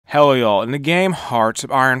Hello y'all, in the game Hearts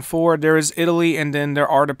of Iron 4, there is Italy and then there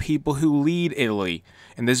are the people who lead Italy.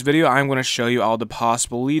 In this video, I'm going to show you all the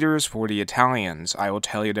possible leaders for the Italians. I will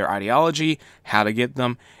tell you their ideology, how to get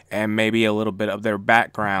them, and maybe a little bit of their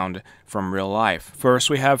background from real life. First,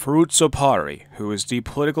 we have Ferruccio Parri, who is the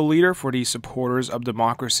political leader for the supporters of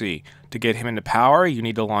democracy. To get him into power, you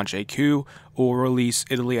need to launch a coup or release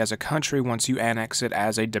Italy as a country once you annex it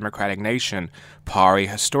as a democratic nation. Parri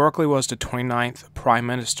historically was the 29th Prime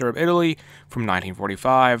Minister of Italy from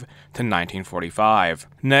 1945 to 1945.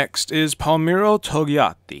 Next is Palmiro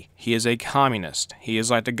Togliatti. He is a communist. He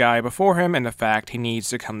is like the guy before him in the fact he needs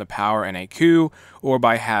to come to power in a coup or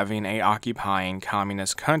by having a occupying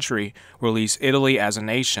communist country release Italy as a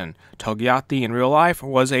nation. Togliatti in real life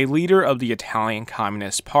was a leader of the Italian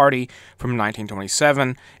Communist Party from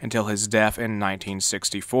 1927 until his death in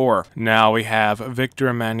 1964. Now we have Victor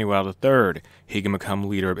Emmanuel III. He can become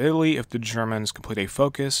leader of Italy if the Germans complete a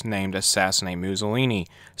focus named Assassinate Mussolini,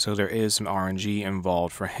 so there is some RNG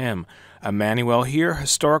involved for him. Emmanuel here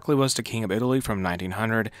historically was the king of Italy from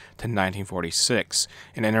 1900 to 1946.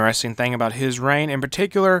 An interesting thing about his reign in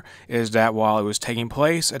particular is that while it was taking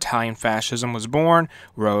place, Italian fascism was born,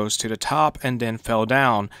 rose to the top, and then fell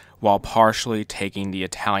down, while partially taking the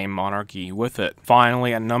Italian monarchy with it.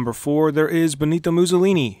 Finally, at number 4, there is Benito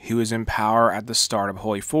Mussolini, who was in power at the start of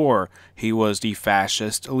HOI4. He was the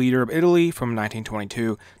fascist leader of Italy from 1922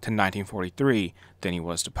 to 1943. Then he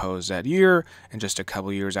was deposed that year, and just a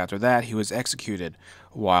couple years after that, he was executed.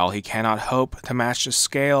 While he cannot hope to match the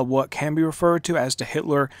scale of what can be referred to as the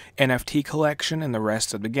Hitler NFT collection in the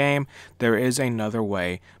rest of the game, there is another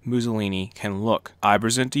way Mussolini can look. I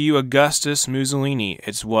present to you Augustus Mussolini.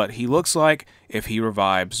 It's what he looks like if he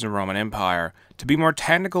revives the Roman Empire. To be more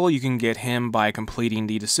technical, you can get him by completing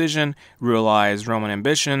the decision, realize Roman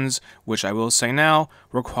ambitions, which I will say now,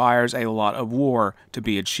 requires a lot of war to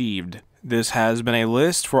be achieved. This has been a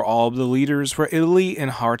list for all of the leaders for Italy in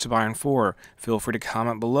Hearts of Iron 4. Feel free to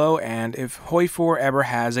comment below, and if HOI4 ever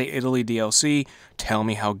has a Italy DLC, tell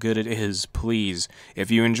me how good it is, please.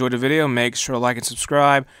 If you enjoyed the video, make sure to like and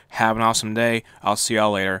subscribe. Have an awesome day. I'll see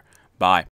y'all later. Bye.